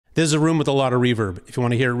This is a room with a lot of reverb. If you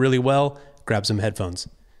want to hear it really well, grab some headphones.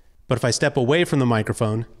 But if I step away from the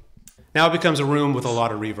microphone, now it becomes a room with a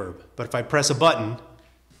lot of reverb. But if I press a button,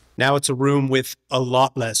 now it's a room with a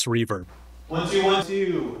lot less reverb. 1, 2, 1,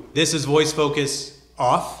 2. This is voice focus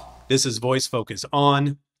off. This is voice focus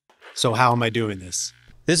on. So how am I doing this?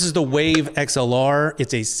 This is the Wave XLR.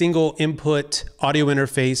 It's a single input audio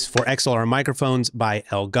interface for XLR microphones by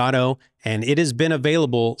Elgato, and it has been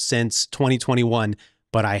available since 2021,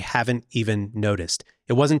 but I haven't even noticed.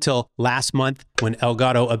 It wasn't until last month when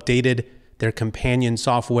Elgato updated their companion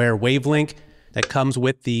software WaveLink that comes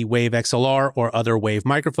with the Wave XLR or other Wave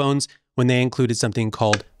microphones when they included something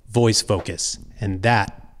called voice focus. And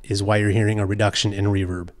that is why you're hearing a reduction in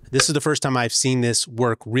reverb. This is the first time I've seen this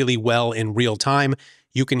work really well in real time.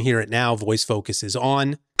 You can hear it now, voice focus is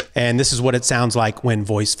on. And this is what it sounds like when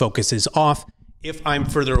voice focus is off. If I'm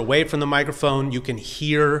further away from the microphone, you can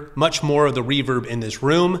hear much more of the reverb in this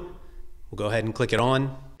room. We'll go ahead and click it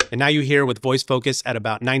on. And now you hear with voice focus at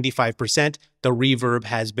about 95%, the reverb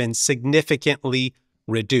has been significantly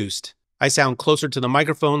reduced. I sound closer to the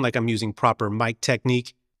microphone like I'm using proper mic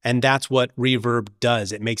technique. And that's what reverb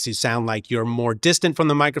does. It makes you sound like you're more distant from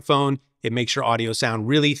the microphone. It makes your audio sound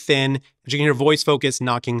really thin. But you can hear voice focus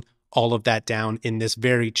knocking all of that down in this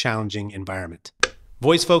very challenging environment.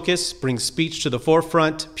 Voice focus brings speech to the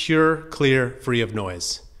forefront, pure, clear, free of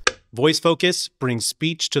noise. Voice focus brings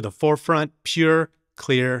speech to the forefront, pure,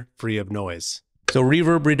 clear, free of noise. So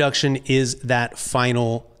reverb reduction is that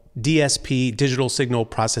final DSP, digital signal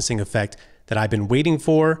processing effect, that I've been waiting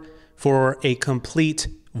for a complete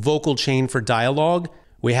vocal chain for dialogue.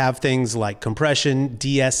 We have things like compression,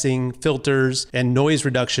 de-essing, filters, and noise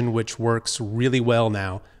reduction, which works really well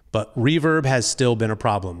now, but reverb has still been a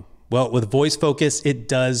problem. Well, with voice focus, it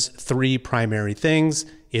does 3 primary things.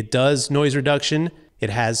 It does noise reduction, it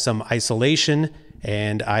has some isolation,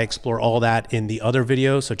 and I explore all that in the other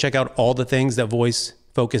video, so check out all the things that voice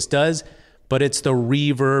focus does, but it's the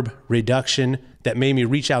reverb reduction that made me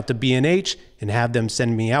reach out to B&H and have them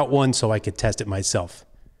send me out one so I could test it myself.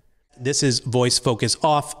 This is voice focus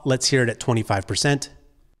off. Let's hear it at 25%.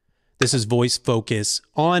 This is voice focus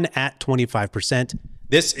on at 25%.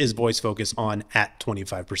 This is voice focus on at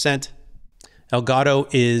 25%. Elgato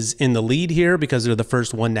is in the lead here because they're the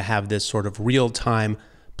first one to have this sort of real-time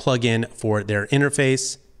plugin for their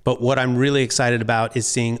interface. But what I'm really excited about is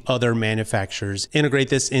seeing other manufacturers integrate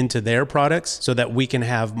this into their products so that we can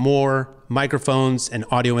have more microphones and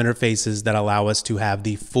audio interfaces that allow us to have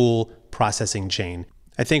the full processing chain.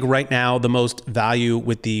 I think right now the most value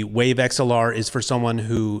with the Wave XLR is for someone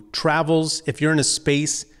who travels. If you're in a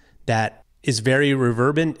space that is very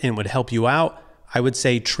reverberant and would help you out, I would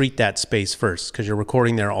say treat that space first because you're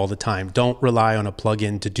recording there all the time. Don't rely on a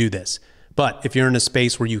plugin to do this. But if you're in a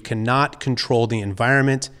space where you cannot control the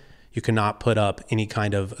environment, you cannot put up any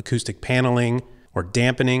kind of acoustic paneling or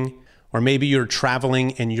dampening, or maybe you're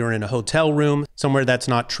traveling and you're in a hotel room, somewhere that's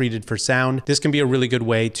not treated for sound, this can be a really good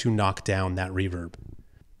way to knock down that reverb.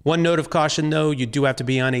 One note of caution though, you do have to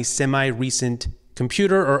be on a semi-recent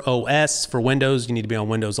computer or OS. For Windows, you need to be on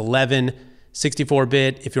Windows 11,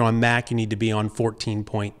 64-bit. If you're on Mac, you need to be on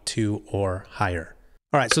 14.2 or higher.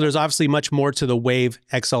 All right, so there's obviously much more to the Wave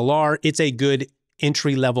XLR. It's a good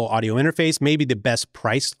entry-level audio interface, maybe the best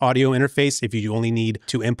priced audio interface if you only need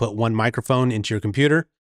to input one microphone into your computer.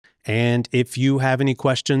 And if you have any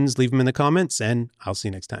questions, leave them in the comments and I'll see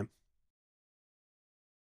you next time.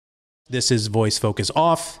 This is voice focus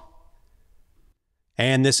off.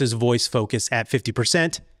 And this is voice focus at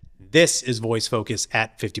 50%. This is voice focus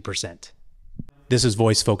at 50%. This is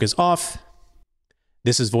voice focus off.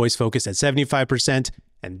 This is voice focus at 75%.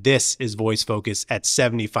 And this is voice focus at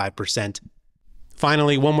 75%.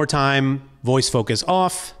 Finally, one more time, voice focus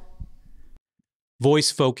off.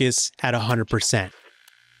 Voice focus at 100%.